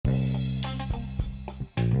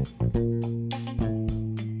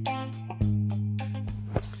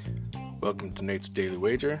Welcome to Nate's Daily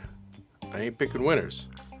Wager. I ain't picking winners,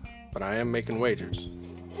 but I am making wagers.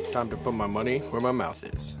 Time to put my money where my mouth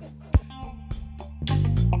is.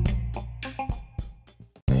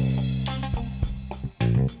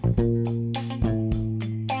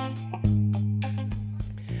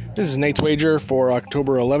 This is Nate's Wager for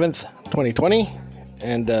October 11th, 2020,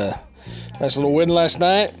 and nice little win last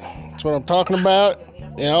night. That's what I'm talking about.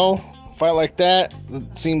 You know, fight like that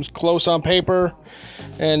seems close on paper,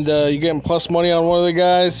 and you're getting plus money on one of the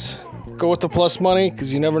guys. Go with the plus money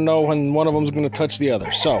because you never know when one of them is going to touch the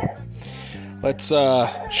other. So let's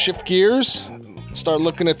shift gears, start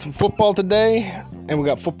looking at some football today, and we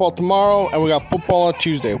got football tomorrow, and we got football on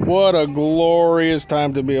Tuesday. What a glorious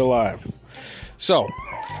time to be alive. So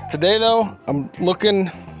today, though, I'm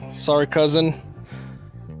looking, sorry, cousin,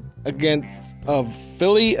 against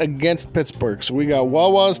Philly against Pittsburgh. So we got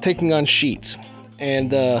Wawas taking on Sheets.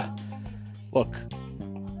 And look,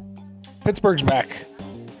 Pittsburgh's back.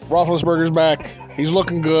 Roethlisberger's back. He's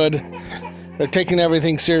looking good. They're taking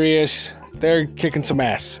everything serious. They're kicking some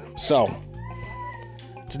ass. So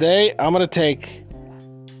today, I'm going to take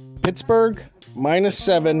Pittsburgh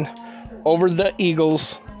 -7 over the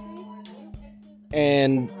Eagles.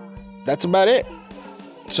 And that's about it.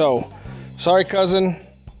 So, sorry, cousin.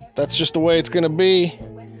 That's just the way it's going to be.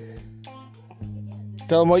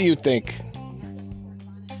 Tell them what you think.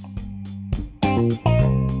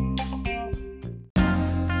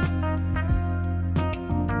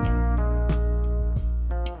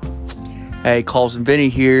 Hey, Calls and Vinny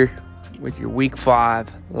here with your Week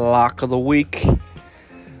 5 lock of the week.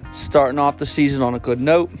 Starting off the season on a good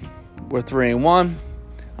note. We're 3-1.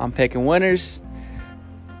 I'm picking winners.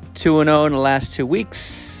 2-0 in the last 2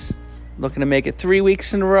 weeks. Looking to make it 3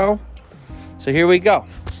 weeks in a row. So here we go.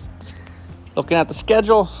 Looking at the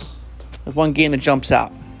schedule, there's one game that jumps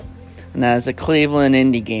out. And that is the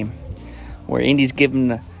Cleveland-Indy game, where Indy's giving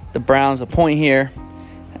the Browns a point here.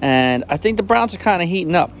 And I think the Browns are kind of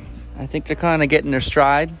heating up. I think they're kind of getting their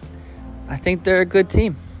stride. I think they're a good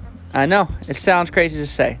team. I know, it sounds crazy to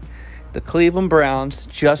say. The Cleveland Browns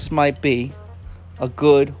just might be a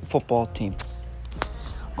good football team.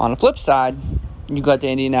 On the flip side, you got the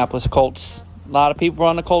Indianapolis Colts. A lot of people were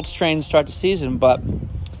on the Colts train to start the season, but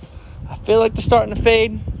I feel like they're starting to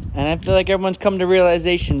fade, and I feel like everyone's come to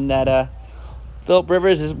realization that Philip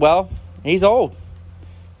Rivers is, well, he's old.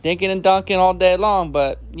 Dinking and dunking all day long,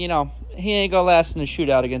 but, you know, he ain't going to last in a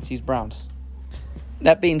shootout against these Browns.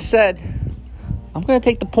 That being said, I'm going to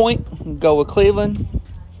take the point and go with Cleveland,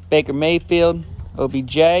 Baker Mayfield,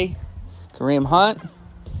 OBJ, Kareem Hunt,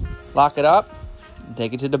 lock it up, and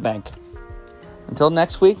take it to the bank. Until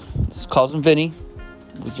next week, this is Calls and Vinny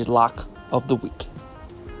with your lock of the week.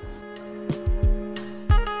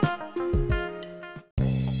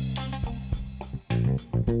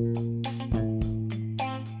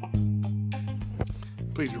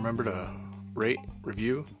 Please remember to rate,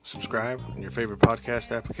 review, subscribe in your favorite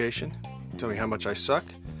podcast application. Tell me how much I suck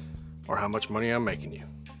or how much money I'm making you.